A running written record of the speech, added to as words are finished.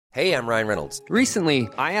Hey, I'm Ryan Reynolds. Recently,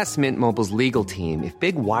 I asked Mint Mobile's legal team if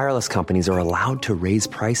big wireless companies are allowed to raise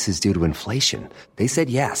prices due to inflation. They said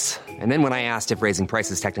yes. And then when I asked if raising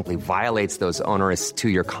prices technically violates those onerous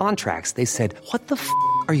two-year contracts, they said, "What the f***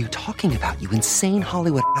 are you talking about, you insane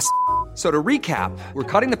Hollywood ass?" So to recap, we're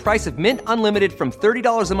cutting the price of Mint Unlimited from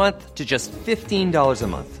 $30 a month to just $15 a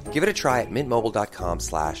month. Give it a try at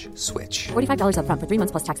mintmobile.com/switch. $45 up front for 3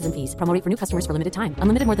 months plus taxes and fees. Promo rate for new customers for limited time.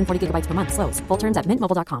 Unlimited more than 40 gigabytes per month. Slows full terms at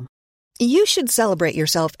mintmobile.com. You should celebrate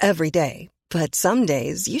yourself every day, but some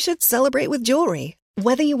days you should celebrate with jewelry.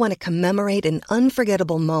 Whether you want to commemorate an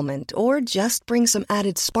unforgettable moment or just bring some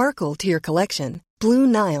added sparkle to your collection, Blue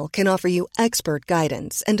Nile can offer you expert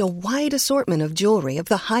guidance and a wide assortment of jewelry of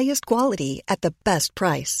the highest quality at the best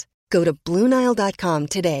price. Go to BlueNile.com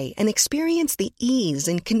today and experience the ease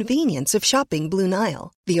and convenience of shopping Blue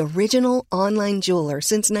Nile, the original online jeweler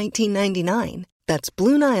since 1999. That's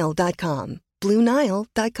BlueNile.com.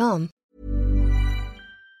 BlueNile.com.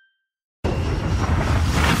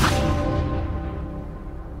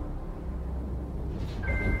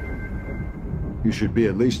 You should be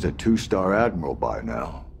at least a 2-star admiral by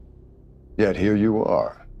now. Yet here you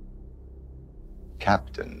are.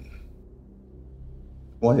 Captain.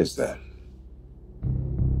 What is that?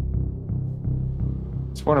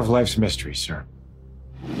 It's one of life's mysteries, sir.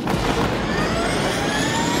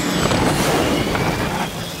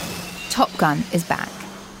 Top Gun is back.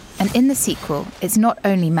 And in the sequel, it's not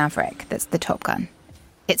only Maverick that's the Top Gun.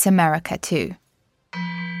 It's America too.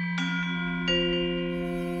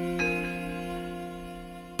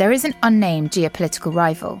 There is an unnamed geopolitical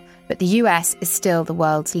rival, but the US is still the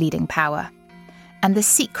world's leading power. And the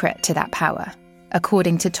secret to that power,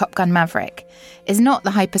 according to Top Gun Maverick, is not the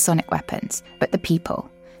hypersonic weapons, but the people,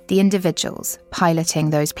 the individuals piloting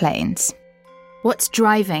those planes. What's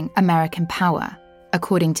driving American power,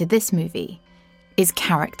 according to this movie, is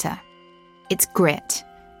character. It's grit,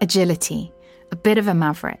 agility, a bit of a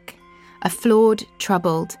maverick, a flawed,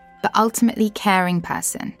 troubled, but ultimately caring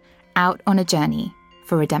person out on a journey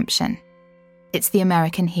for redemption. It's the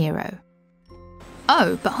American hero.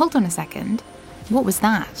 Oh, but hold on a second. What was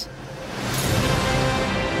that?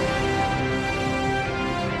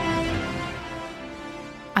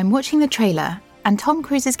 I'm watching the trailer, and Tom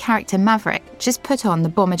Cruise's character Maverick just put on the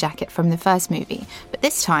bomber jacket from the first movie, but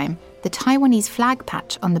this time, the Taiwanese flag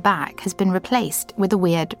patch on the back has been replaced with a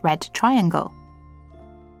weird red triangle.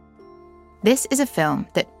 This is a film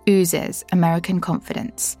that oozes American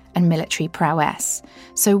confidence and military prowess.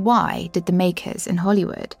 So why did the makers in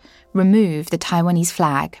Hollywood remove the Taiwanese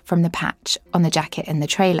flag from the patch on the jacket in the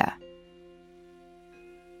trailer?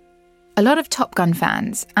 A lot of Top Gun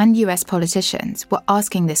fans and US politicians were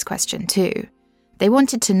asking this question too. They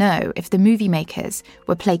wanted to know if the movie makers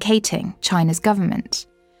were placating China's government.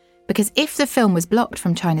 Because if the film was blocked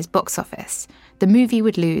from China's box office, the movie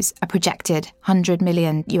would lose a projected $100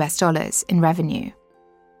 million in revenue.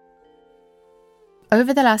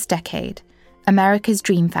 Over the last decade, America's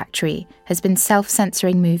Dream Factory has been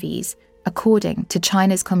self-censoring movies according to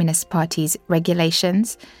China's Communist Party's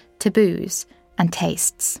regulations, taboos, and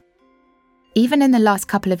tastes. Even in the last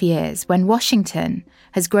couple of years, when Washington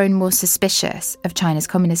has grown more suspicious of China's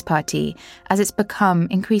Communist Party as it's become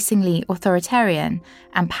increasingly authoritarian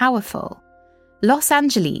and powerful, Los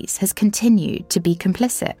Angeles has continued to be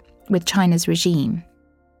complicit with China's regime.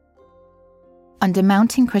 Under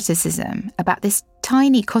mounting criticism about this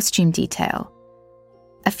tiny costume detail,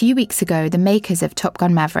 a few weeks ago, the makers of Top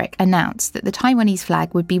Gun Maverick announced that the Taiwanese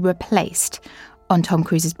flag would be replaced on Tom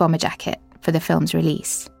Cruise's bomber jacket for the film's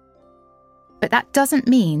release. But that doesn't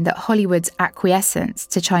mean that Hollywood's acquiescence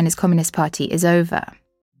to China's Communist Party is over.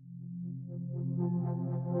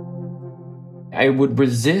 I would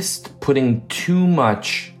resist putting too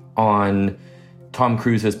much on Tom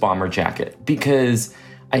Cruise's bomber jacket because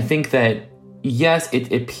I think that, yes,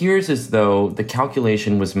 it appears as though the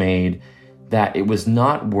calculation was made that it was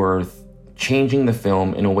not worth changing the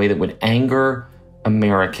film in a way that would anger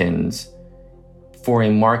Americans for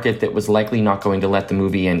a market that was likely not going to let the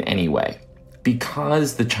movie in anyway.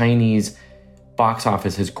 Because the Chinese box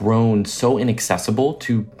office has grown so inaccessible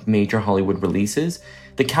to major Hollywood releases,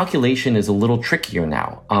 the calculation is a little trickier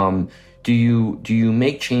now. Do you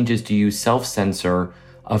make changes? Do you self-censor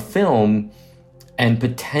a film and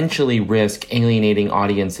potentially risk alienating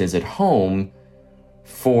audiences at home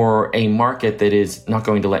for a market that is not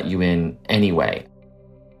going to let you in anyway?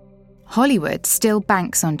 Hollywood still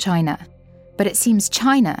banks on China, but it seems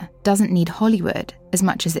China doesn't need Hollywood as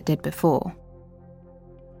much as it did before.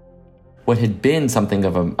 What had been something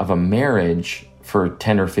of a marriage for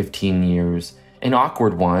 10 or 15 years, an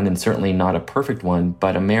awkward one and certainly not a perfect one,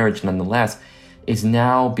 but a marriage nonetheless, is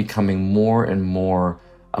now becoming more and more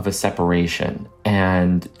of a separation.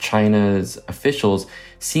 And China's officials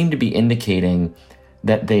seem to be indicating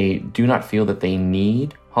that they do not feel that they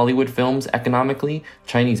need Hollywood films economically.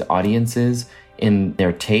 Chinese audiences in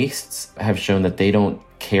their tastes have shown that they don't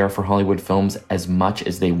care for Hollywood films as much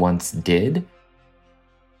as they once did.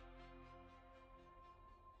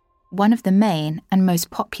 One of the main and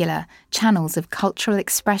most popular channels of cultural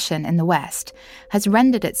expression in the West has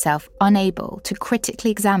rendered itself unable to critically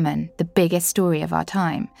examine the biggest story of our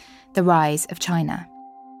time, the rise of China.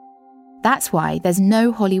 That's why there's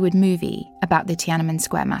no Hollywood movie about the Tiananmen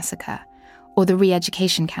Square massacre or the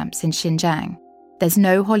re-education camps in Xinjiang. There's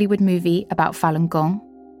no Hollywood movie about Falun Gong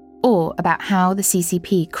or about how the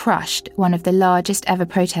CCP crushed one of the largest ever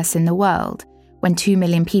protests in the world when 2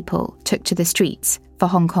 million people took to the streets for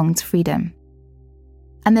Hong Kong's freedom.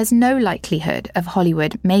 And there's no likelihood of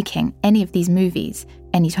Hollywood making any of these movies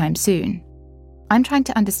anytime soon. I'm trying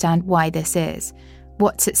to understand why this is,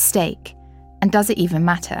 what's at stake, and does it even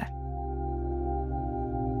matter?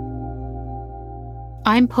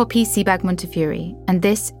 I'm Poppy Sebag Montefiore, and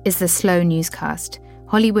this is the Slow Newscast,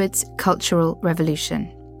 Hollywood's cultural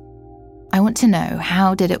revolution. I want to know,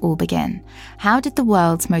 how did it all begin? How did the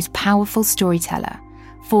world's most powerful storyteller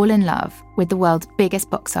fall in love with the world's biggest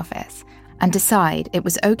box office and decide it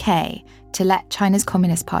was okay to let China's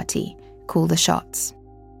Communist Party call the shots?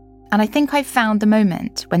 And I think I've found the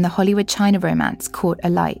moment when the Hollywood-China romance caught a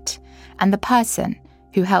light, and the person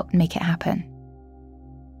who helped make it happen.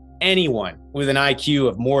 Anyone with an IQ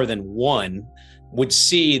of more than 1 would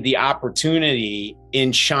see the opportunity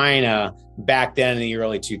in China back then in the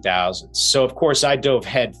early 2000s. So, of course, I dove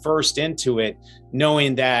headfirst into it,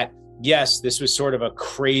 knowing that, yes, this was sort of a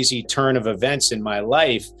crazy turn of events in my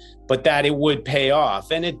life, but that it would pay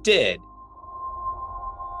off, and it did.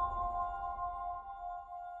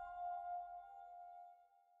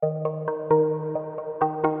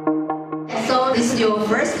 So this is your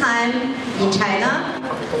first time in China,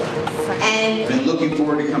 and been looking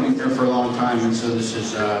forward to coming here for a long time, and so this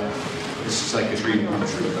is like a dream come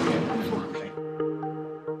true for me.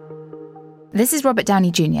 This is Robert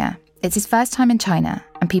Downey Jr. It's his first time in China,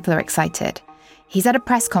 and people are excited. He's at a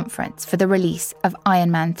press conference for the release of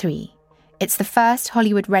Iron Man 3. It's the first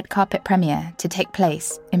Hollywood red carpet premiere to take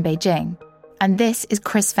place in Beijing. And this is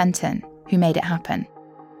Chris Fenton, who made it happen.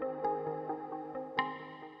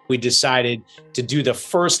 We decided to do the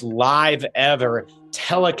first live ever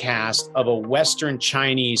telecast of a Western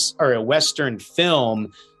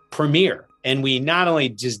film premiere. And we not only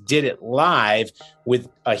just did it live with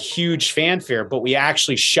a huge fanfare, but we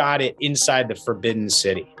actually shot it inside the Forbidden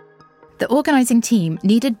City. The organising team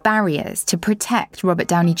needed barriers to protect Robert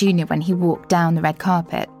Downey Jr. when he walked down the red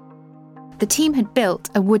carpet. The team had built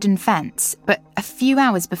a wooden fence, but a few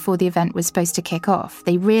hours before the event was supposed to kick off,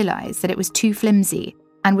 they realised that it was too flimsy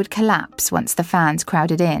and would collapse once the fans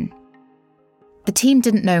crowded in. The team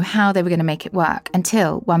didn't know how they were going to make it work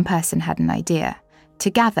until one person had an idea: to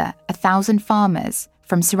gather 1,000 farmers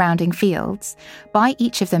from surrounding fields, buy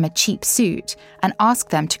each of them a cheap suit, and ask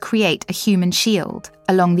them to create a human shield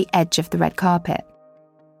along the edge of the red carpet.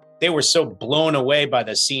 They were so blown away by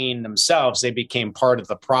the scene themselves, they became part of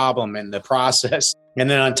the problem in the process. And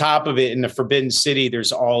then on top of it, in the Forbidden City,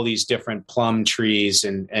 there's all these different plum trees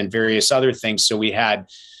and various other things. So we had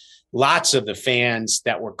lots of the fans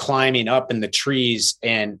that were climbing up in the trees,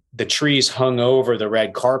 and the trees hung over the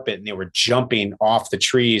red carpet, and they were jumping off the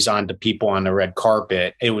trees onto people on the red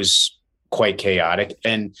carpet. It was quite chaotic.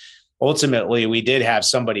 And ultimately, we did have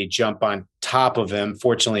somebody jump on top of him.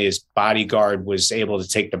 Fortunately, his bodyguard was able to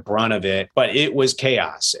take the brunt of it, but it was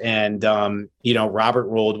chaos. And, Robert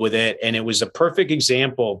rolled with it, and it was a perfect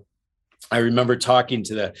example. I remember talking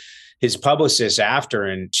to his publicist after,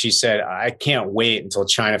 and she said, I can't wait until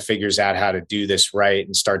China figures out how to do this right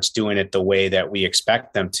and starts doing it the way that we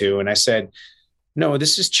expect them to. And I said, no,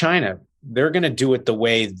 this is China. They're going to do it the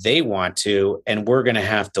way they want to, and we're going to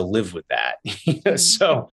have to live with that.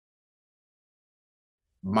 So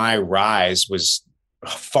my rise was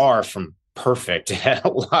far from perfect. It had a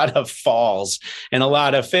lot of falls and a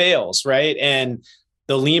lot of fails, right? And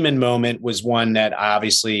the Lehman moment was one that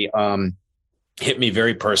obviously hit me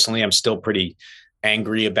very personally. I'm still pretty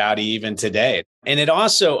angry about it even today. And it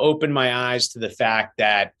also opened my eyes to the fact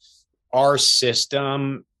that our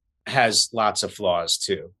system has lots of flaws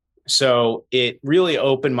too. So it really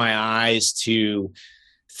opened my eyes to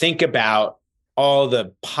think about all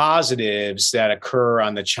the positives that occur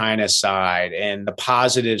on the China side and the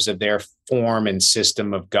positives of their form and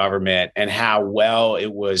system of government and how well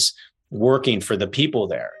it was working for the people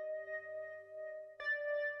there.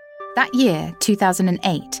 That year,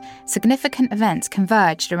 2008, significant events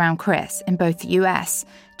converged around Chris in both the US,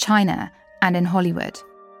 China, and in Hollywood.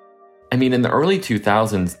 I mean, in the early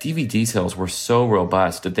 2000s, DVD sales were so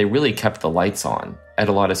robust that they really kept the lights on at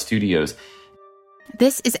a lot of studios.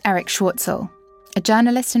 This is Eric Schwartzel, a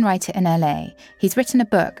journalist and writer in LA. He's written a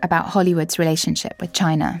book about Hollywood's relationship with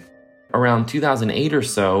China. Around 2008 or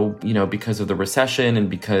so, because of the recession and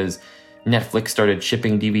because Netflix started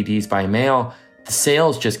shipping DVDs by mail, the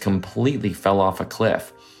sales just completely fell off a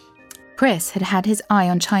cliff. Chris had had his eye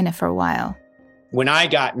on China for a while. When I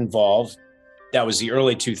got involved, that was the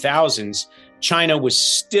early 2000s, China was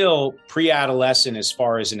still pre-adolescent as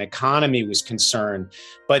far as an economy was concerned.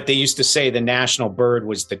 But they used to say the national bird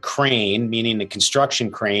was the crane, meaning the construction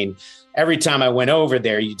crane. Every time I went over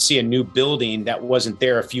there, you'd see a new building that wasn't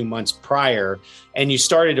there a few months prior. And you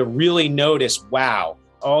started to really notice, wow,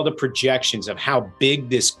 all the projections of how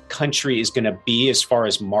big this country is going to be as far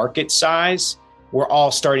as market size were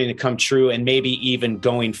all starting to come true, and maybe even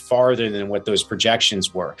going farther than what those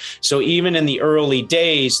projections were. So even in the early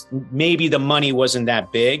days, maybe the money wasn't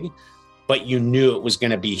that big, but you knew it was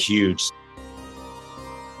going to be huge.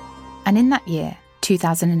 And in that year,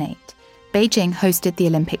 2008, Beijing hosted the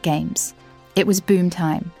Olympic Games. It was boom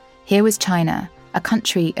time. Here was China, a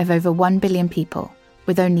country of over 1 billion people,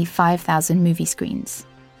 with only 5,000 movie screens.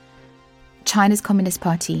 China's Communist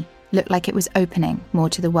Party looked like it was opening more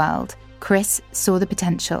to the world. Chris saw the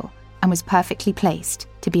potential and was perfectly placed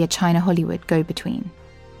to be a China-Hollywood go-between.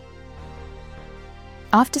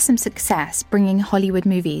 After some success bringing Hollywood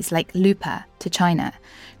movies like Looper to China,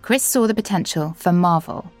 Chris saw the potential for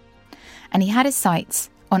Marvel, and he had his sights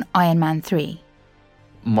on Iron Man 3.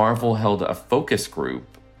 Marvel held a focus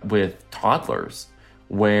group with toddlers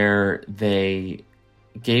where they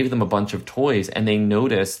gave them a bunch of toys, and they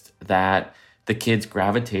noticed that the kids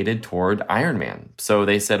gravitated toward Iron Man. So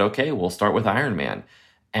they said, okay, we'll start with Iron Man.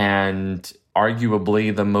 And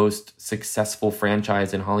arguably the most successful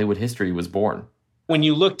franchise in Hollywood history was born. When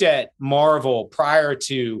you looked at Marvel prior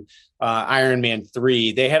to Iron Man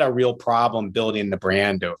 3, they had a real problem building the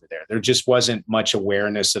brand over there. There just wasn't much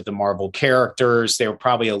awareness of the Marvel characters. They were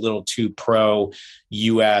probably a little too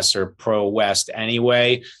pro-US or pro-West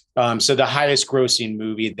anyway. So the highest grossing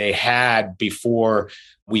movie they had before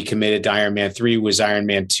we committed to Iron Man 3 was Iron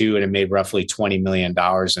Man 2, and it made roughly $20 million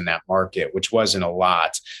in that market, which wasn't a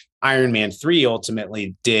lot. Iron Man 3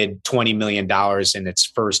 ultimately did $20 million in its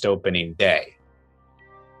first opening day.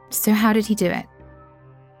 So how did he do it?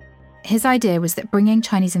 His idea was that bringing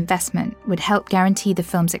Chinese investment would help guarantee the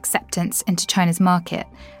film's acceptance into China's market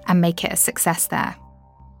and make it a success there.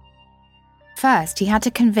 First, he had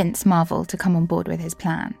to convince Marvel to come on board with his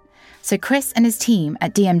plan. So Chris and his team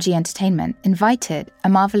at DMG Entertainment invited a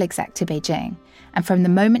Marvel exec to Beijing, and from the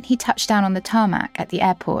moment he touched down on the tarmac at the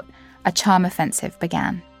airport, a charm offensive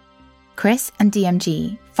began. Chris and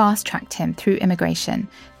DMG fast-tracked him through immigration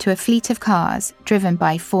to a fleet of cars driven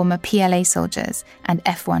by former PLA soldiers and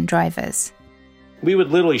F1 drivers. We would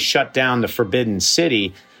literally shut down the Forbidden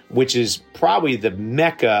City, which is probably the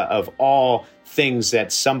mecca of all things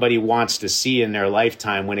that somebody wants to see in their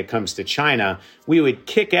lifetime when it comes to China. We would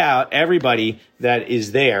kick out everybody that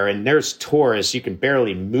is there, and there's tourists. You can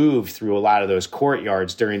barely move through a lot of those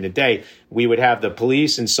courtyards during the day. We would have the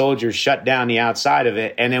police and soldiers shut down the outside of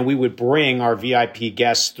it, and then we would bring our VIP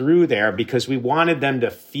guests through there because we wanted them to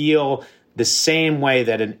feel the same way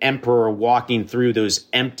that an emperor walking through those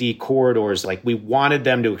empty corridors. Like, we wanted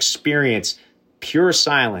them to experience pure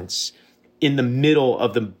silence in the middle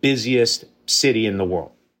of the busiest city in the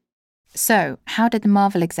world. So, how did the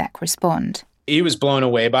Marvel exec respond? He was blown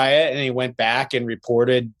away by it, and he went back and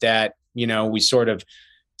reported that, we sort of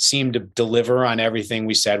seemed to deliver on everything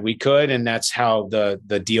we said we could, and that's how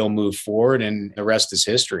the deal moved forward, and the rest is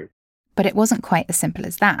history. But it wasn't quite as simple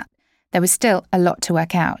as that. There was still a lot to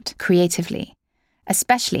work out creatively,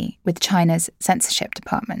 especially with China's censorship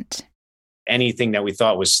department. Anything that we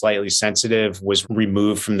thought was slightly sensitive was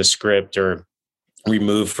removed from the script or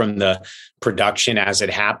removed from the production as it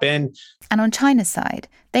happened. And on China's side,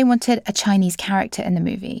 they wanted a Chinese character in the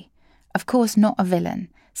movie. Of course, not a villain,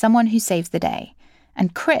 someone who saves the day.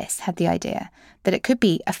 And Chris had the idea that it could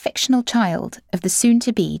be a fictional child of the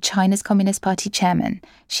soon-to-be China's Communist Party chairman,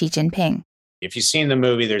 Xi Jinping. If you've seen the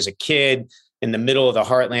movie, there's a kid in the middle of the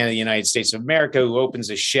heartland of the United States of America who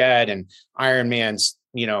opens a shed, and Iron Man's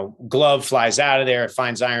glove flies out of there. It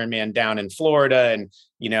finds Iron Man down in Florida,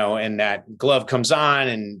 and that glove comes on,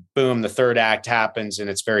 and boom, the third act happens, and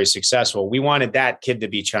it's very successful. We wanted that kid to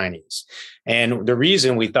be Chinese. And the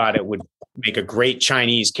reason we thought it would make a great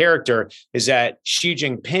Chinese character is that Xi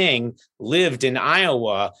Jinping lived in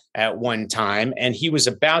Iowa at one time, and he was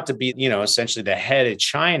about to be, essentially the head of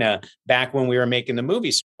China back when we were making the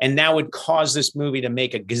movies. And that would cause this movie to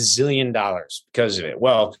make $1 gazillion because of it.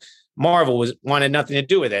 Well, Marvel wanted nothing to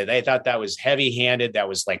do with it. They thought that was heavy-handed. That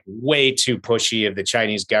was like way too pushy of the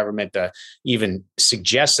Chinese government to even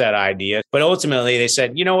suggest that idea. But ultimately they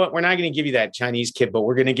said, you know what, we're not going to give you that Chinese kid, but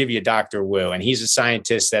we're going to give you Dr. Wu. And he's a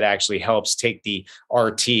scientist that actually helps take the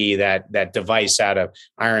RT, that device, out of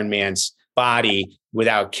Iron Man's body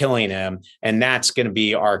without killing him. And that's going to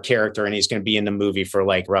be our character. And he's going to be in the movie for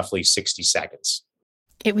like roughly 60 seconds.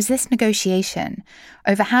 It was this negotiation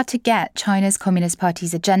over how to get China's Communist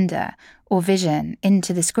Party's agenda or vision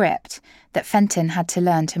into the script that Fenton had to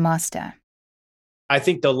learn to master. I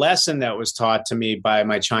think the lesson that was taught to me by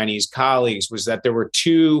my Chinese colleagues was that there were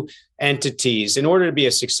two entities. In order to be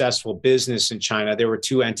a successful business in China, there were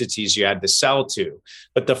two entities you had to sell to.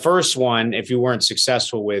 But the first one, if you weren't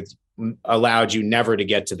successful with, allowed you never to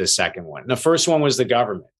get to the second one. The first one was the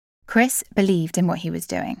government. Chris believed in what he was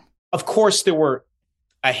doing. Of course, there were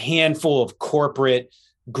a handful of corporate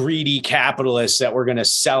greedy capitalists that were going to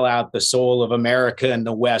sell out the soul of America and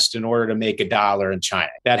the West in order to make $1 in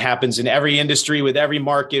China. That happens in every industry with every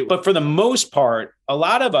market. But for the most part, a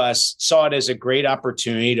lot of us saw it as a great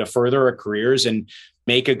opportunity to further our careers and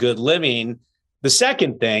make a good living. The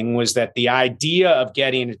second thing was that the idea of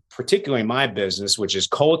getting, particularly my business, which is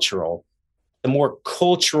cultural, the more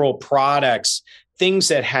cultural products, things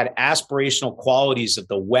that had aspirational qualities of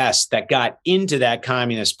the West that got into that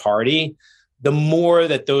Communist Party, the more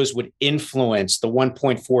that those would influence the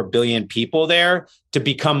 1.4 billion people there to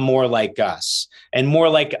become more like us, and more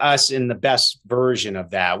like us in the best version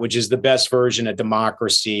of that, which is the best version of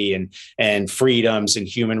democracy and freedoms and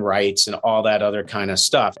human rights and all that other kind of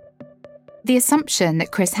stuff. The assumption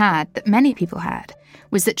that Chris had, that many people had,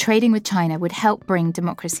 was that trading with China would help bring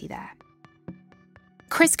democracy there.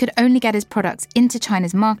 Chris could only get his products into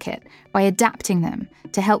China's market by adapting them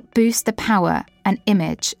to help boost the power and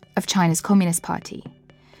image of China's Communist Party.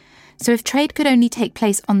 So if trade could only take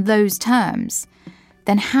place on those terms,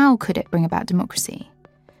 then how could it bring about democracy?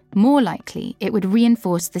 More likely, it would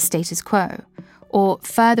reinforce the status quo or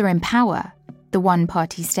further empower the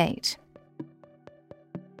one-party state.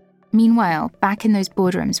 Meanwhile, back in those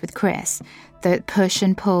boardrooms with Chris, the push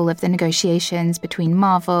and pull of the negotiations between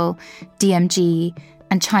Marvel, DMG,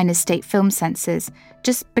 and China's state film censors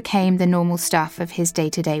just became the normal stuff of his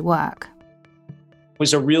day-to-day work. It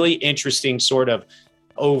was a really interesting sort of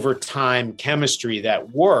over time chemistry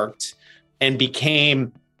that worked and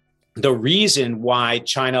became the reason why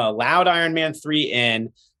China allowed Iron Man 3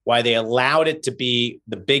 in, why they allowed it to be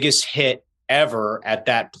the biggest hit ever at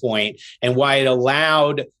that point, and why it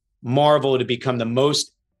allowed Marvel to become the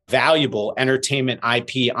most valuable entertainment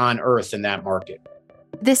IP on Earth in that market.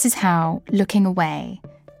 This is how looking away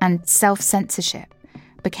and self-censorship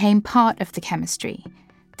became part of the chemistry,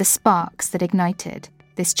 the sparks that ignited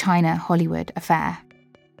this China-Hollywood affair.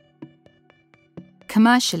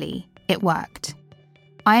 Commercially, it worked.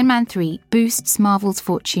 Iron Man 3 boosts Marvel's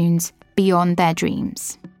fortunes beyond their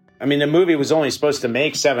dreams. I mean, the movie was only supposed to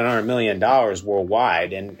make $700 million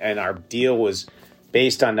worldwide, and our deal was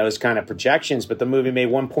based on those kind of projections, but the movie made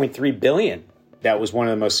 $1.3 billion. That was one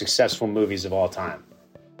of the most successful movies of all time.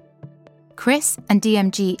 Chris and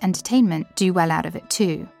DMG Entertainment do well out of it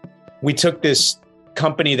too. We took this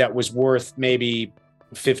company that was worth maybe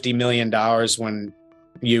 $50 million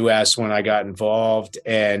when I got involved.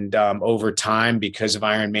 And over time, because of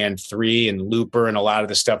Iron Man 3 and Looper and a lot of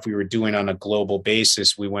the stuff we were doing on a global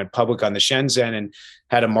basis, we went public on the Shenzhen and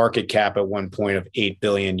had a market cap at one point of $8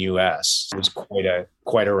 billion US. It was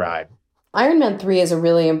quite a ride. Iron Man 3 is a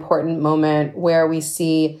really important moment where we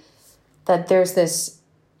see that there's this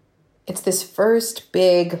first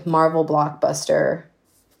big Marvel blockbuster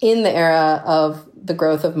in the era of the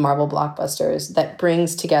growth of Marvel blockbusters that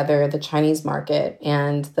brings together the Chinese market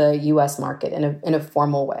and the US market in a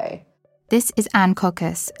formal way. This is Anne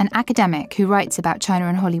Cockus, an academic who writes about China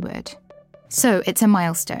and Hollywood. So it's a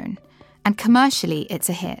milestone, and commercially it's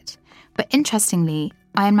a hit. But interestingly,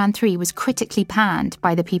 Iron Man 3 was critically panned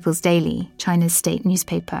by the People's Daily, China's state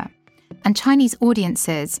newspaper. And Chinese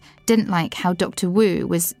audiences didn't like how Dr. Wu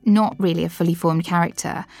was not really a fully formed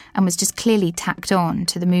character and was just clearly tacked on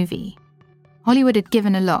to the movie. Hollywood had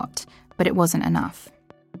given a lot, but it wasn't enough.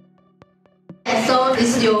 So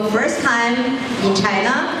this is your first time in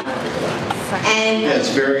China. And Yeah, it's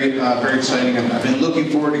very exciting. I've been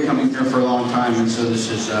looking forward to coming here for a long time, and so this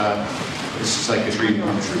is like a dream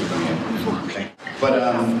come true for me. But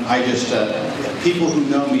I just people who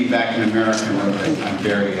know me back in America know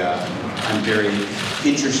that I'm very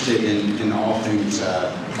interested in all things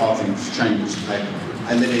Chinese.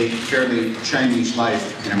 I live a fairly Chinese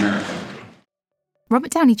life in America.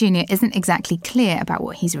 Robert Downey Jr. isn't exactly clear about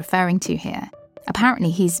what he's referring to here. Apparently,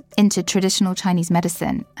 he's into traditional Chinese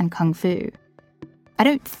medicine and kung fu. I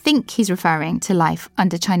don't think he's referring to life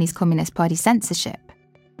under Chinese Communist Party censorship,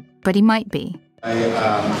 but he might be.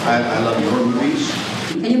 I love your movies.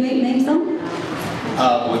 can you name some?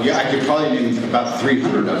 Well, yeah, I could probably name about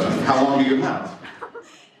 300 of them. How long do you have?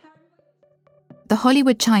 The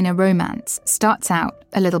Hollywood-China romance starts out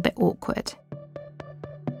a little bit awkward.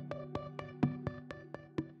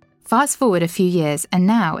 Fast forward a few years, and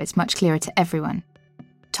now it's much clearer to everyone.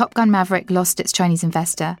 Top Gun Maverick lost its Chinese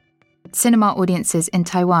investor. Cinema audiences in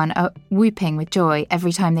Taiwan are whooping with joy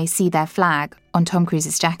every time they see their flag on Tom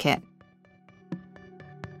Cruise's jacket.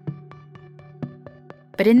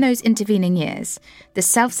 But in those intervening years, the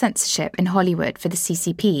self-censorship in Hollywood for the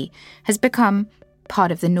CCP has become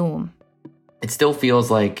part of the norm. It still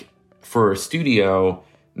feels like, for a studio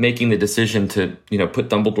making the decision to, put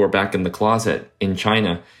Dumbledore back in the closet in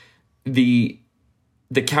China, the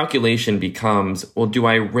calculation becomes, well, do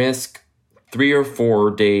I risk 3 or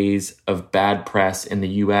 4 days of bad press in the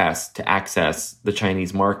US to access the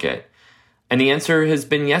Chinese market? And the answer has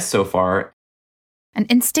been yes so far. And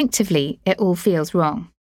instinctively, it all feels wrong.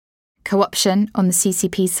 Co-option on the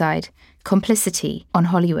CCP side, complicity on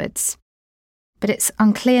Hollywood's. But it's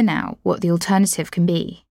unclear now what the alternative can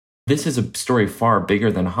be. This is a story far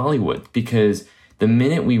bigger than Hollywood, because the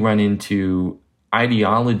minute we run into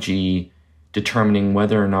ideology determining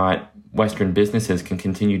whether or not Western businesses can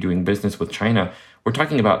continue doing business with China, we're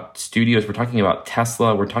talking about studios, we're talking about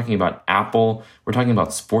Tesla, we're talking about Apple, we're talking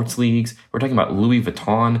about sports leagues, we're talking about Louis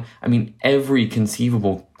Vuitton. I mean, every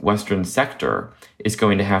conceivable Western sector is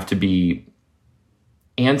going to have to be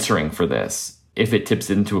answering for this if it tips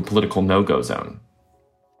into a political no-go zone.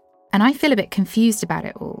 And I feel a bit confused about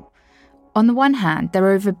it all. On the one hand, there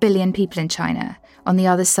are over 1 billion people in China, on the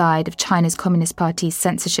other side of China's Communist Party's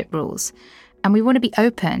censorship rules, and we want to be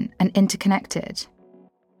open and interconnected.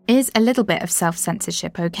 Is a little bit of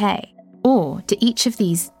self-censorship okay? Or do each of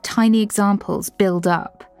these tiny examples build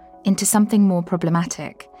up into something more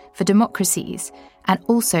problematic for democracies and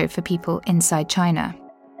also for people inside China?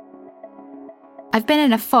 I've been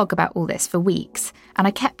in a fog about all this for weeks, and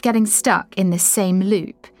I kept getting stuck in this same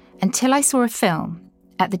loop until I saw a film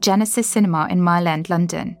at the Genesis Cinema in Mile End,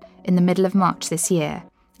 London, in the middle of March this year,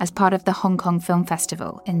 as part of the Hong Kong Film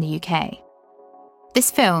Festival in the UK.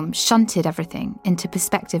 This film shunted everything into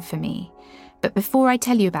perspective for me, but before I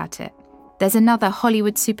tell you about it, there's another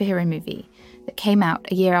Hollywood superhero movie that came out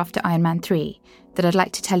a year after Iron Man 3 that I'd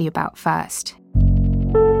like to tell you about first.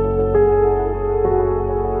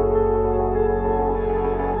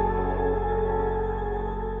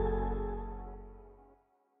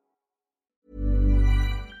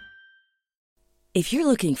 If you're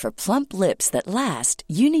looking for plump lips that last,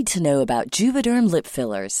 you need to know about Juvederm lip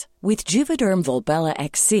fillers. With Juvederm Volbella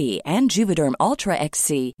XC and Juvederm Ultra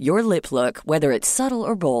XC, your lip look, whether it's subtle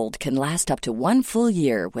or bold, can last up to 1 full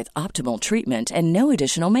year with optimal treatment and no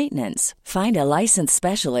additional maintenance. Find a licensed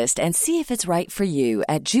specialist and see if it's right for you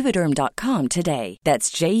at Juvederm.com today.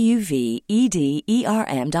 That's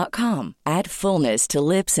JUVEDERM.com. Add fullness to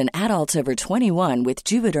lips in adults over 21 with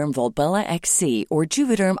Juvederm Volbella XC or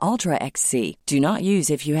Juvederm Ultra XC. Do not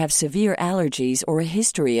use if you have severe allergies or a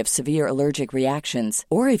history of severe allergic reactions,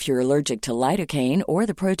 or if you're allergic to lidocaine or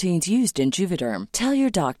the proteins used in Juvederm. Tell your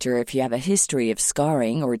doctor if you have a history of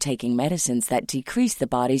scarring or taking medicines that decrease the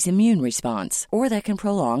body's immune response or that can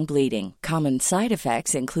prolong bleeding. Common side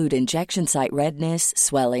effects include injection site redness,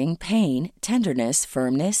 swelling, pain, tenderness,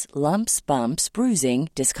 firmness, lumps, bumps, bruising,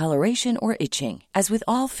 discoloration, or itching. As with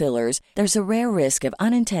all fillers, there's a rare risk of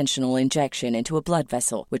unintentional injection into a blood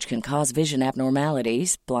vessel, which can cause vision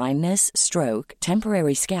abnormalities, blindness, stroke,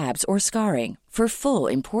 temporary scabs, or scarring. For full,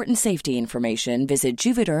 important safety information, visit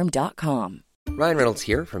Juvederm.com. Ryan Reynolds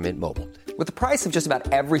here from Mint Mobile. With the price of just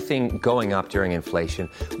about everything going up during inflation,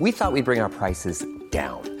 we thought we'd bring our prices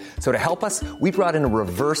down. So to help us, we brought in a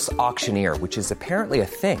reverse auctioneer, which is apparently a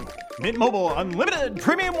thing. Mint Mobile Unlimited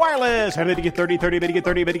Premium Wireless. How to get 30, 30, bit to get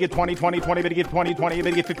 30, bit to get 20, 20, 20, bit to get 20, 20,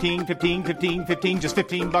 bit to get 15, 15, 15, 15, just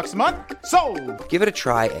 $15 a month? Sold! Give it a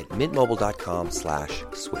try at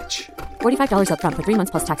mintmobile.com/switch. $45 up front for 3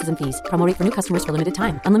 months plus taxes and fees. Promo rate for new customers for limited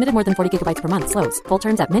time. Unlimited more than 40 gigabytes per month. Slows full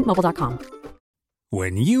terms at mintmobile.com.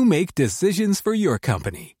 When you make decisions for your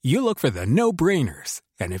company, you look for the no-brainers.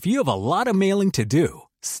 And if you have a lot of mailing to do,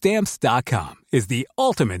 Stamps.com is the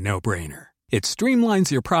ultimate no-brainer. It streamlines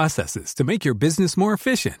your processes to make your business more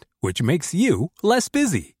efficient, which makes you less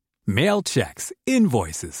busy. Mail checks,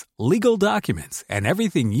 invoices, legal documents, and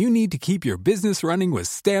everything you need to keep your business running with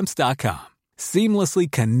Stamps.com. Seamlessly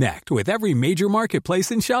connect with every major marketplace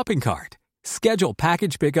and shopping cart. Schedule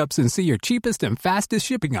package pickups and see your cheapest and fastest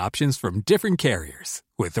shipping options from different carriers,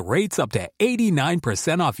 with rates up to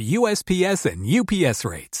 89% off USPS and UPS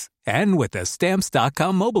rates. And with the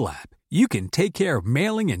Stamps.com mobile app, you can take care of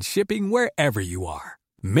mailing and shipping wherever you are.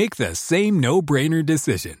 Make the same no-brainer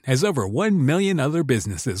decision as over 1 million other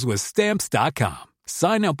businesses with Stamps.com.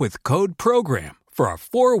 Sign up with code PROGRAM for a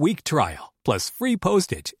 4-week trial, plus free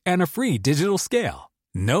postage and a free digital scale.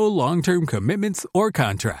 No long-term commitments or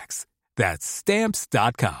contracts. That's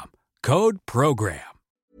Stamps.com. Code PROGRAM.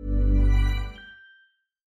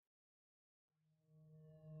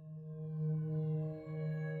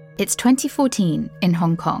 It's 2014 in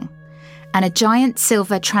Hong Kong, and a giant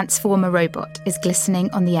silver transformer robot is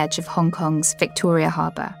glistening on the edge of Hong Kong's Victoria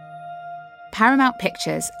Harbour. Paramount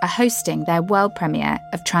Pictures are hosting their world premiere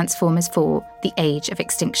of Transformers 4: The Age of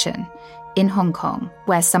Extinction in Hong Kong,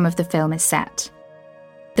 where some of the film is set.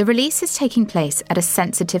 The release is taking place at a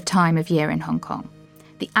sensitive time of year in Hong Kong,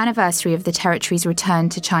 the anniversary of the territory's return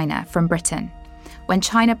to China from Britain, when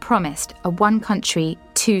China promised a one country,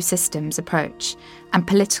 two systems approach and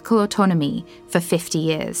political autonomy for 50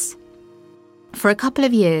 years. For a couple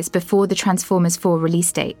of years before the Transformers 4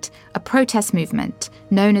 release date, a protest movement,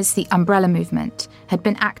 known as the Umbrella Movement, had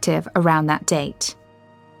been active around that date.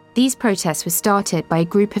 These protests were started by a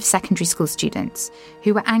group of secondary school students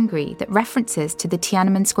who were angry that references to the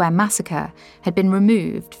Tiananmen Square massacre had been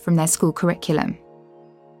removed from their school curriculum.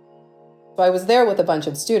 So I was there with a bunch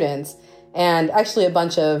of students and actually a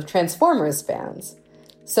bunch of Transformers fans.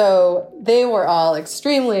 So they were all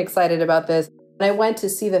extremely excited about this. And I went to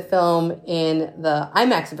see the film in the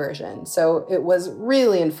IMAX version, so it was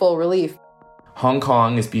really in full relief. Hong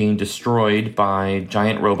Kong is being destroyed by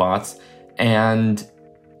giant robots, and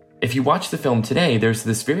if you watch the film today, there's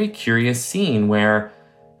this very curious scene where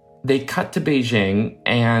they cut to Beijing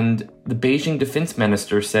and the Beijing defense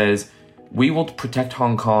minister says, "We will protect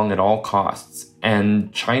Hong Kong at all costs."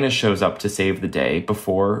 And China shows up to save the day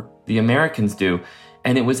before the Americans do.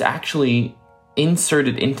 And it was actually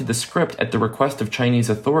inserted into the script at the request of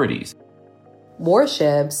Chinese authorities.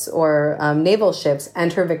 Warships or naval ships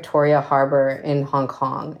enter Victoria Harbor in Hong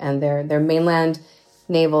Kong, and they're mainland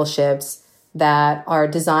naval ships that are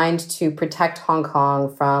designed to protect Hong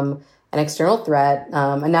Kong from an external threat,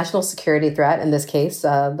 a national security threat, in this case,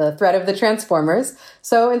 the threat of the Transformers.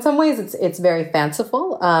 So in some ways, it's very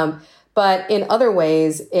fanciful, but in other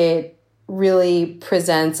ways, it really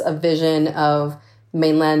presents a vision of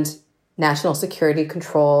mainland national security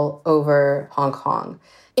control over Hong Kong.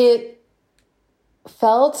 It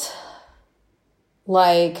felt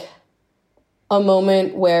like a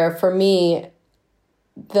moment where, for me,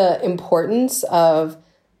 the importance of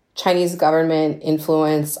Chinese government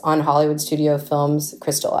influence on Hollywood studio films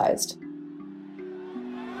crystallized.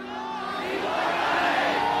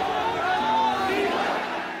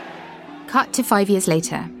 Cut to 5 years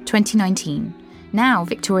later, 2019. Now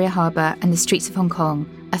Victoria Harbour and the streets of Hong Kong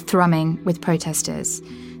are thrumming with protesters.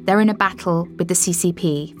 They're in a battle with the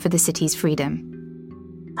CCP for the city's freedom.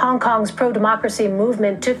 Hong Kong's pro-democracy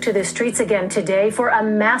movement took to the streets again today for a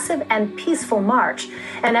massive and peaceful march.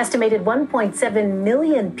 An estimated 1.7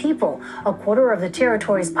 million people, a quarter of the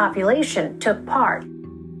territory's population, took part.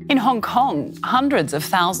 In Hong Kong, hundreds of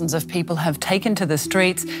thousands of people have taken to the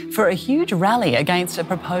streets for a huge rally against a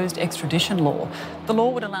proposed extradition law. The law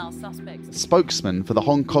would allow suspects... A spokesman for the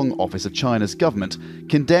Hong Kong office of China's government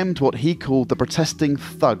condemned what he called the protesting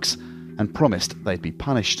thugs and promised they'd be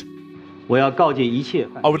punished.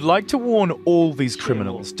 I would like to warn all these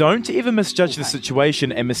criminals, don't ever misjudge the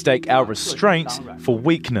situation and mistake our restraint for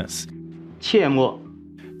weakness.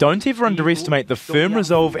 Don't ever underestimate the firm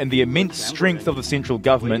resolve and the immense strength of the central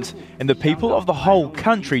government and the people of the whole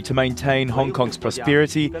country to maintain Hong Kong's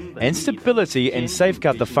prosperity and stability and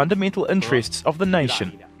safeguard the fundamental interests of the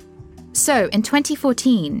nation. So, in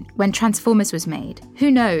 2014, when Transformers was made, who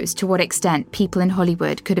knows to what extent people in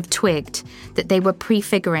Hollywood could have twigged that they were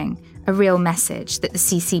prefiguring a real message that the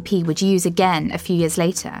CCP would use again a few years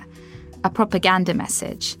later, a propaganda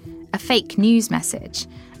message, a fake news message,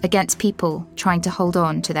 against people trying to hold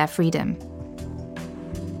on to their freedom.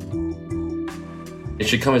 It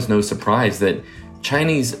should come as no surprise that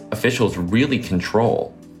Chinese officials really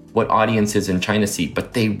control what audiences in China see,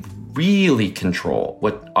 but they really control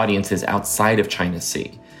what audiences outside of China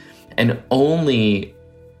see. And only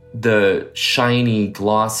the shiny,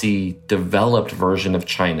 glossy, developed version of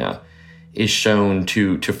China is shown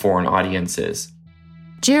to foreign audiences.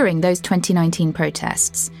 During those 2019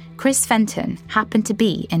 protests, Chris Fenton happened to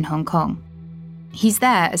be in Hong Kong. He's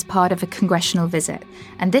there as part of a congressional visit,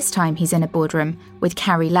 and this time he's in a boardroom with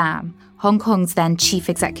Carrie Lam, Hong Kong's then chief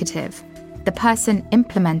executive, the person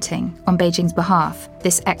implementing, on Beijing's behalf,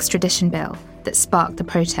 this extradition bill that sparked the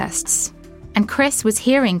protests. And Chris was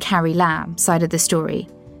hearing Carrie Lam's side of the story,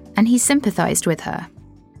 and he sympathized with her.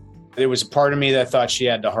 There was a part of me that thought she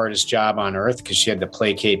had the hardest job on earth because she had to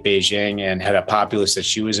placate Beijing and had a populace that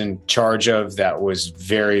she was in charge of that was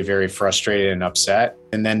very, very frustrated and upset.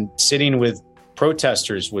 And then sitting with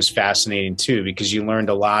protesters was fascinating too, because you learned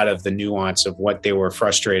a lot of the nuance of what they were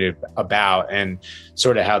frustrated about and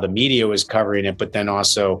sort of how the media was covering it, but then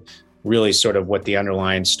also really sort of what the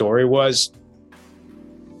underlying story was.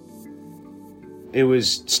 It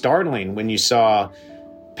was startling when you saw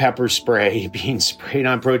pepper spray being sprayed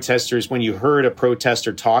on protesters, when you heard a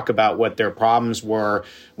protester talk about what their problems were,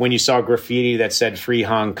 when you saw graffiti that said "Free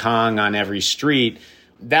Hong Kong" on every street.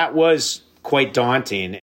 That was quite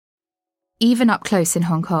daunting. Even up close in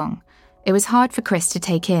Hong Kong, it was hard for Chris to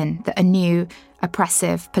take in that a new,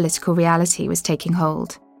 oppressive political reality was taking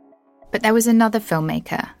hold. But there was another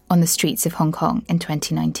filmmaker on the streets of Hong Kong in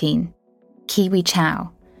 2019, Kiwi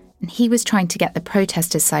Chow, and he was trying to get the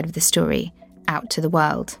protesters' side of the story out to the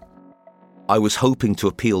world. I was hoping to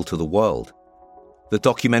appeal to the world. The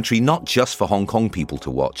documentary not just for Hong Kong people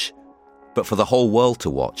to watch, but for the whole world to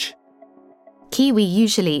watch. Kiwi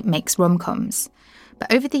usually makes rom-coms,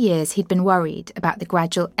 but over the years he'd been worried about the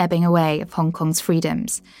gradual ebbing away of Hong Kong's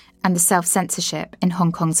freedoms and the self-censorship in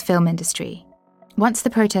Hong Kong's film industry. Once the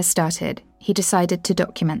protests started, he decided to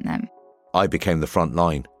document them. I became the front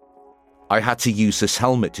line. I had to use this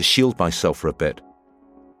helmet to shield myself for a bit.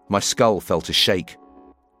 My skull felt a shake,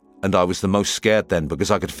 and I was the most scared then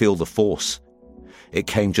because I could feel the force. It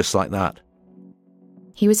came just like that.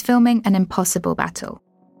 He was filming an impossible battle.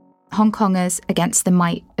 Hong Kongers against the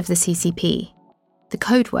might of the CCP. The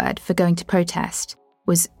code word for going to protest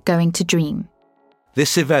was going to dream.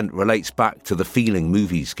 This event relates back to the feeling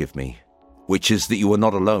movies give me, which is that you are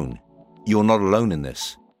not alone. You're not alone in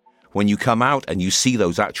this. When you come out and you see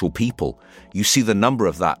those actual people, you see the number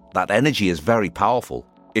of that energy is very powerful.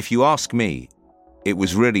 If you ask me, it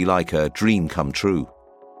was really like a dream come true.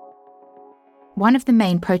 One of the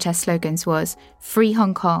main protest slogans was "Free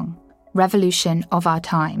Hong Kong, Revolution of Our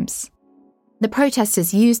Times." The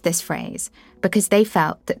protesters used this phrase because they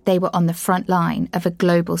felt that they were on the front line of a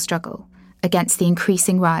global struggle against the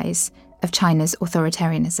increasing rise of China's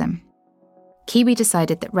authoritarianism. Kiwi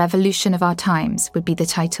decided that Revolution of Our Times would be the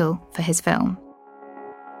title for his film.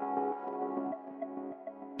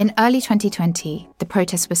 In early 2020, the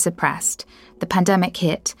protests were suppressed, the pandemic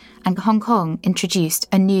hit, and Hong Kong introduced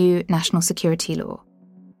a new national security law.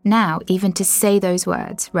 Now, even to say those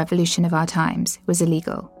words, Revolution of Our Times, was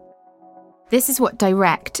illegal. This is what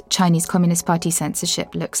direct Chinese Communist Party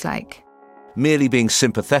censorship looks like. Merely being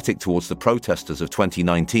sympathetic towards the protesters of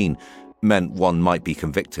 2019 meant one might be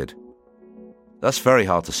convicted. That's very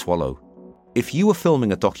hard to swallow. If you were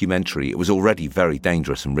filming a documentary, it was already very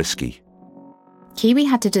dangerous and risky. Kiwi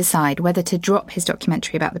had to decide whether to drop his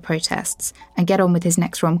documentary about the protests and get on with his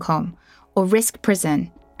next rom-com, or risk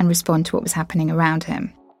prison and respond to what was happening around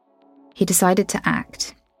him. He decided to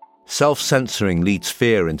act. Self-censoring leads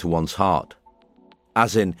fear into one's heart.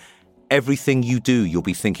 As in, everything you do, you'll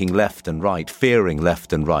be thinking left and right, fearing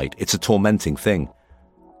left and right. It's a tormenting thing.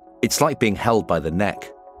 It's like being held by the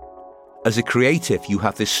neck. As a creative, you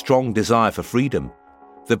have this strong desire for freedom.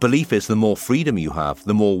 The belief is the more freedom you have,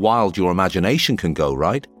 the more wild your imagination can go,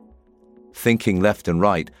 right? Thinking left and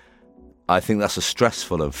right, I think that's a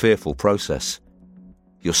stressful and fearful process.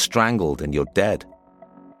 You're strangled and you're dead.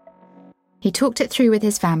 He talked it through with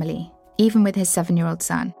his family, even with his 7-year-old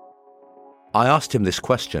son. I asked him this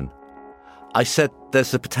question. I said,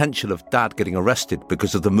 there's the potential of Dad getting arrested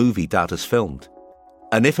because of the movie Dad has filmed.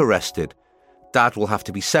 And if arrested, Dad will have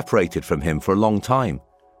to be separated from him for a long time.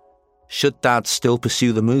 Should Dad still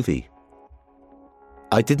pursue the movie?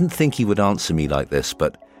 I didn't think he would answer me like this,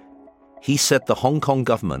 but he said the Hong Kong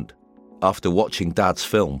government, after watching Dad's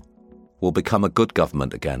film, will become a good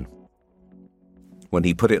government again. When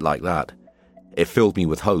he put it like that, it filled me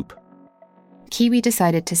with hope. Kiwi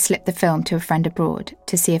decided to slip the film to a friend abroad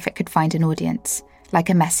to see if it could find an audience, like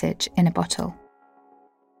a message in a bottle.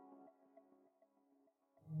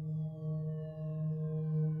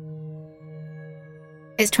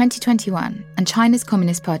 It's 2021, and China's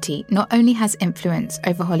Communist Party not only has influence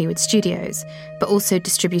over Hollywood studios, but also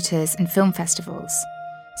distributors and film festivals.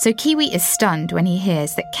 So Kiwi is stunned when he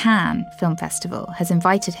hears that Cannes Film Festival has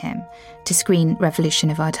invited him to screen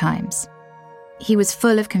Revolution of Our Times. He was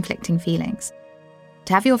full of conflicting feelings.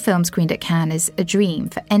 To have your film screened at Cannes is a dream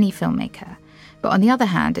for any filmmaker, but on the other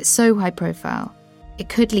hand, it's so high profile, it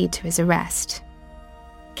could lead to his arrest.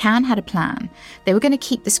 Cannes had a plan. They were going to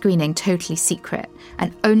keep the screening totally secret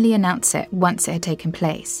and only announce it once it had taken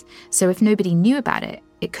place, so if nobody knew about it,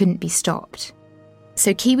 it couldn't be stopped.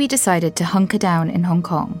 So Kiwi decided to hunker down in Hong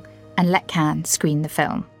Kong and let Cannes screen the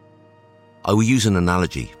film. I will use an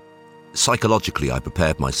analogy. Psychologically, I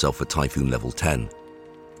prepared myself for Typhoon Level 10,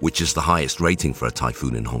 which is the highest rating for a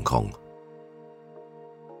typhoon in Hong Kong.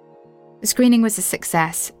 The screening was a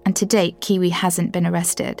success, and to date, Kiwi hasn't been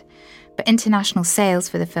arrested. But international sales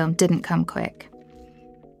for the film didn't come quick.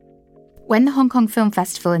 When the Hong Kong Film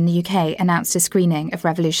Festival in the UK announced a screening of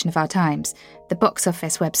Revolution of Our Times, the box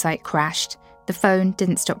office website crashed. The phone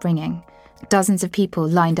didn't stop ringing. Dozens of people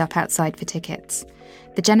lined up outside for tickets.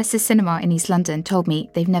 The Genesis Cinema in East London told me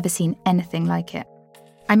they've never seen anything like it.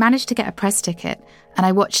 I managed to get a press ticket, and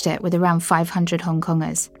I watched it with around 500 Hong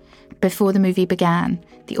Kongers. Before the movie began,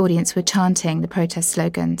 the audience were chanting the protest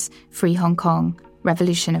slogans, Free Hong Kong,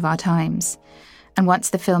 Revolution of Our Times. And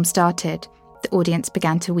once the film started, the audience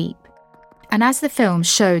began to weep. And as the film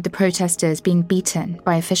showed the protesters being beaten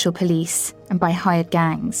by official police and by hired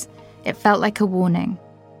gangs, it felt like a warning,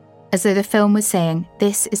 as though the film was saying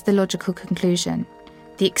this is the logical conclusion,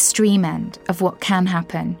 the extreme end of what can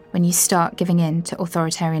happen when you start giving in to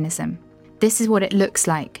authoritarianism. This is what it looks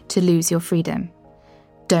like to lose your freedom.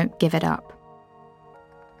 Don't give it up.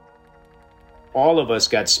 All of us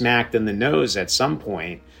got smacked in the nose at some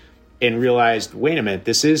point and realized, wait a minute,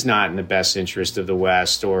 this is not in the best interest of the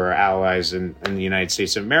West or our allies in the United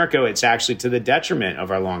States of America. It's actually to the detriment of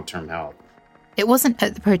our long-term health. It wasn't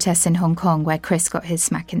at the protests in Hong Kong where Chris got his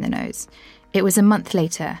smack in the nose. It was a month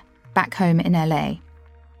later, back home in LA.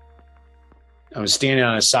 I was standing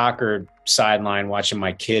on a soccer sideline watching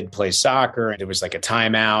my kid play soccer, and it was like a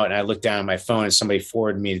timeout. And I looked down at my phone and somebody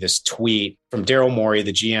forwarded me this tweet from Daryl Morey,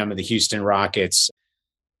 the GM of the Houston Rockets.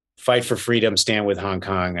 Fight for freedom, stand with Hong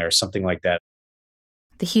Kong, or something like that.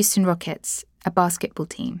 The Houston Rockets, a basketball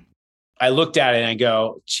team. I looked at it and I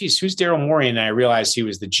go, geez, who's Daryl Morey? And I realized he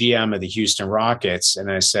was the GM of the Houston Rockets. And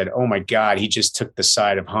I said, oh my God, he just took the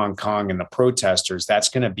side of Hong Kong and the protesters. That's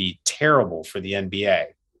going to be terrible for the NBA.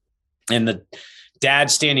 And the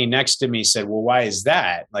dad standing next to me said, well, why is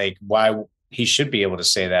that? Like, why he should be able to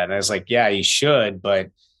say that? And I was like, yeah, he should, but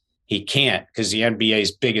he can't, because the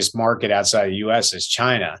NBA's biggest market outside of the US is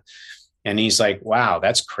China. And he's like, wow,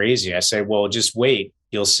 that's crazy. I say, well, just wait,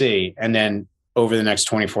 you'll see. And then over the next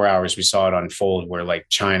 24 hours, we saw it unfold where like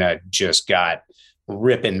China just got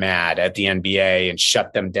ripping mad at the NBA and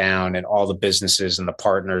shut them down, and all the businesses and the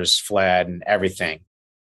partners fled and everything.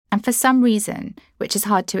 And for some reason, which is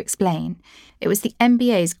hard to explain, it was the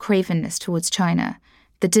NBA's cravenness towards China,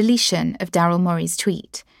 the deletion of Daryl Morey's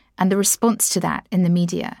tweet, and the response to that in the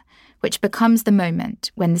media, which becomes the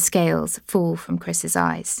moment when the scales fall from Chris's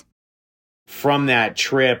eyes. From that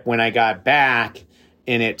trip, when I got back,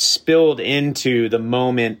 and it spilled into the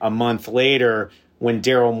moment a month later when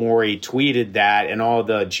Daryl Morey tweeted that and all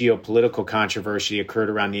the geopolitical controversy occurred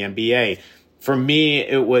around the NBA. For me,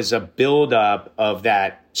 it was a buildup of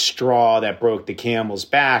that straw that broke the camel's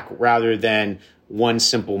back rather than one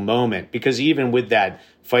simple moment. Because even with that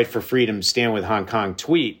Fight for Freedom, Stand with Hong Kong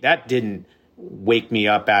tweet, that didn't wake me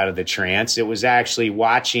up out of the trance. It was actually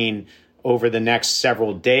watching over the next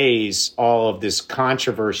several days all of this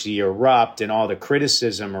controversy erupt and all the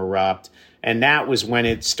criticism erupt. And that was when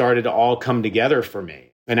it started to all come together for me.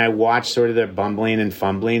 And I watched sort of the bumbling and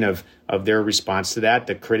fumbling of their response to that,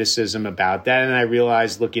 the criticism about that. And I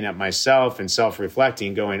realized, looking at myself and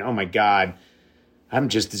self-reflecting, going, oh my God, I'm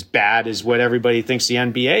just as bad as what everybody thinks the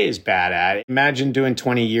NBA is bad at. Imagine doing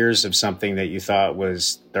 20 years of something that you thought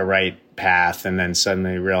was the right path and then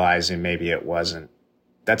suddenly realizing maybe it wasn't.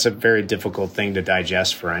 That's a very difficult thing to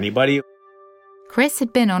digest for anybody. Chris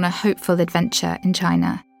had been on a hopeful adventure in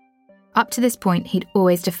China. Up to this point, he'd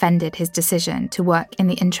always defended his decision to work in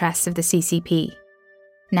the interests of the CCP.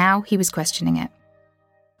 Now he was questioning it.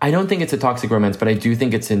 I don't think it's a toxic romance, but I do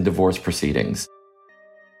think it's in divorce proceedings.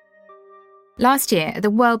 Last year, at the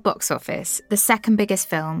world box office, the second biggest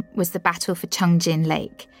film was The Battle for Chungjin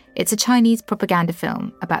Lake. It's a Chinese propaganda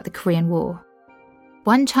film about the Korean War.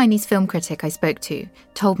 One Chinese film critic I spoke to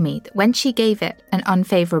told me that when she gave it an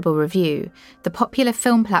unfavourable review, the popular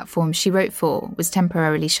film platform she wrote for was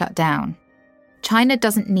temporarily shut down. China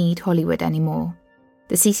doesn't need Hollywood anymore.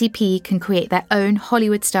 The CCP can create their own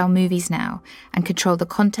Hollywood-style movies now and control the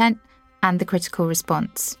content and the critical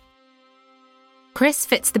response. Chris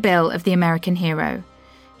fits the bill of the American hero.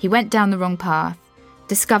 He went down the wrong path,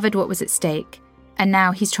 discovered what was at stake, and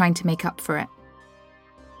now he's trying to make up for it.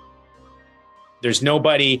 There's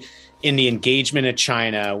nobody in the engagement of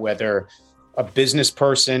China, whether a business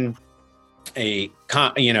person, a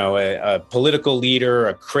political leader,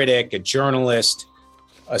 a critic, a journalist,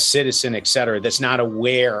 a citizen, et cetera, that's not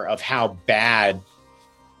aware of how bad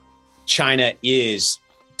China is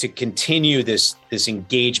to continue this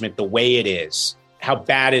engagement the way it is, how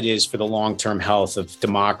bad it is for the long-term health of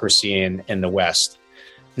democracy in the West.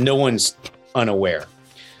 No one's unaware.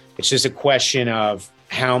 It's just a question of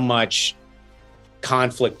how much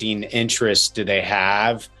conflicting interests do they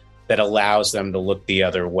have that allows them to look the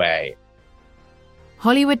other way.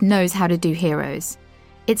 Hollywood knows how to do heroes.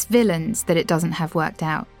 It's villains that it doesn't have worked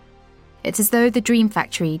out. It's as though the Dream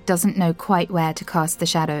Factory doesn't know quite where to cast the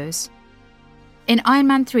shadows. In Iron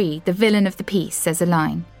Man 3, the villain of the piece says a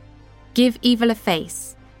line: "Give evil a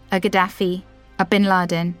face, a Gaddafi, a Bin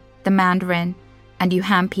Laden, the Mandarin, and you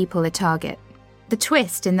hand people a target." The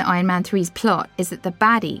twist in the Iron Man 3's plot is that the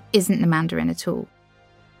baddie isn't the Mandarin at all.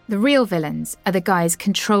 The real villains are the guys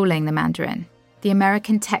controlling the Mandarin, the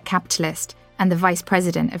American tech capitalist and the vice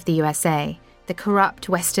president of the USA, the corrupt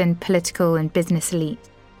Western political and business elite.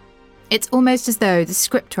 It's almost as though the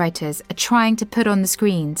scriptwriters are trying to put on the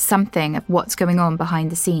screen something of what's going on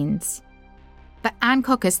behind the scenes. But Anne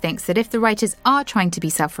Cockers thinks that if the writers are trying to be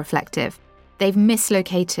self-reflective, they've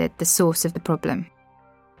mislocated the source of the problem.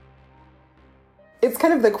 It's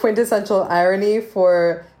kind of the quintessential irony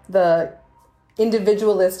for the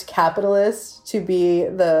individualist capitalist to be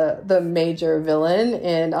the major villain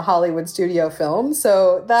in a Hollywood studio film.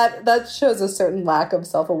 So that shows a certain lack of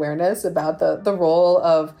self-awareness about the role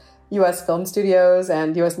of U.S. film studios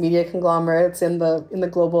and U.S. media conglomerates in the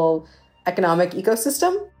global economic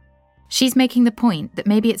ecosystem. She's making the point that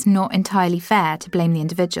maybe it's not entirely fair to blame the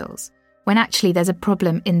individuals, when actually there's a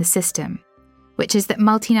problem in the system, which is that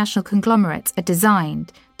multinational conglomerates are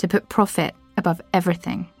designed to put profit above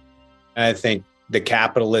everything. I think the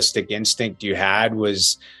capitalistic instinct you had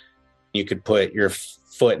was you could put your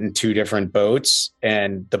foot in two different boats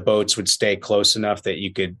and the boats would stay close enough that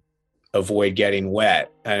you could avoid getting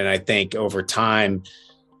wet. And I think over time,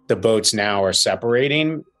 the boats now are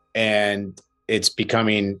separating and it's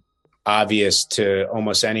becoming obvious to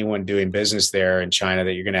almost anyone doing business there in China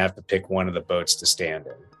that you're going to have to pick one of the boats to stand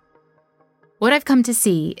in. What I've come to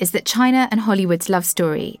see is that China and Hollywood's love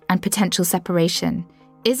story and potential separation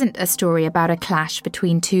isn't a story about a clash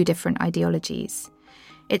between two different ideologies.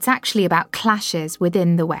 It's actually about clashes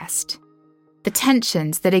within the West. The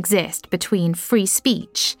tensions that exist between free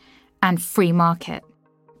speech and free market.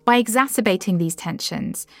 By exacerbating these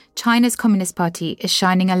tensions, China's Communist Party is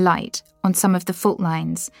shining a light on some of the fault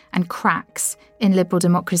lines and cracks in liberal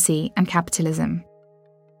democracy and capitalism.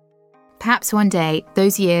 Perhaps one day,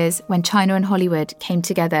 those years when China and Hollywood came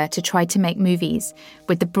together to try to make movies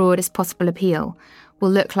with the broadest possible appeal will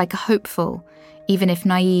look like a hopeful, even if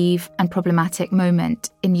naive and problematic moment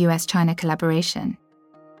in US-China collaboration.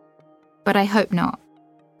 But I hope not.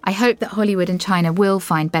 I hope that Hollywood and China will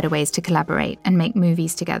find better ways to collaborate and make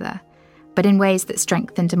movies together, but in ways that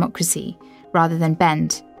strengthen democracy rather than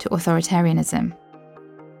bend to authoritarianism.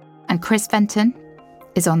 And Chris Fenton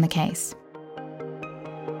is on the case.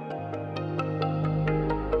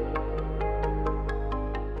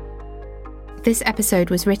 This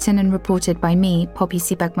episode was written and reported by me, Poppy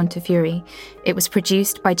Sebag Montefiore. It was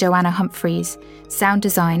produced by Joanna Humphreys. Sound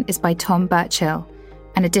design is by Tom Birchill.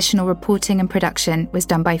 And additional reporting and production was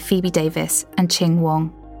done by Phoebe Davis and Ching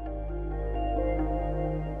Wong.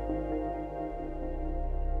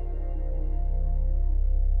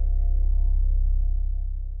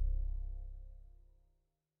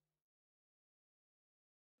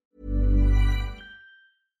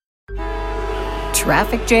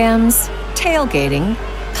 Traffic jams, tailgating,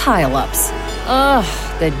 pile-ups.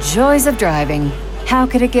 Ugh, the joys of driving. How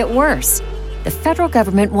could it get worse? The federal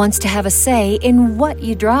government wants to have a say in what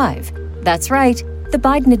you drive. That's right. The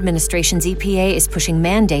Biden administration's EPA is pushing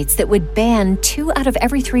mandates that would ban 2 out of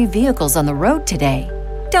every 3 vehicles on the road today.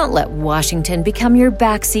 Don't let Washington become your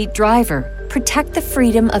backseat driver. Protect the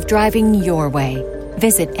freedom of driving your way.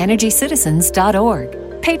 Visit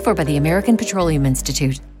EnergyCitizens.org. Paid for by the American Petroleum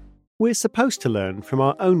Institute. We're supposed to learn from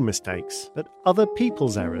our own mistakes, but other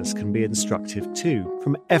people's errors can be instructive too.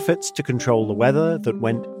 From efforts to control the weather that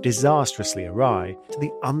went disastrously awry, to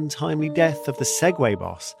the untimely death of the Segway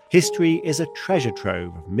boss, history is a treasure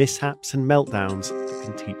trove of mishaps and meltdowns that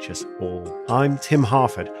can teach us all. I'm Tim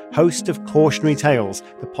Harford, host of Cautionary Tales,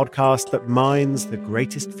 the podcast that mines the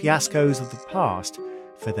greatest fiascos of the past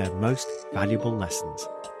for their most valuable lessons.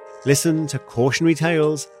 Listen to Cautionary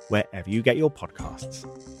Tales wherever you get your podcasts.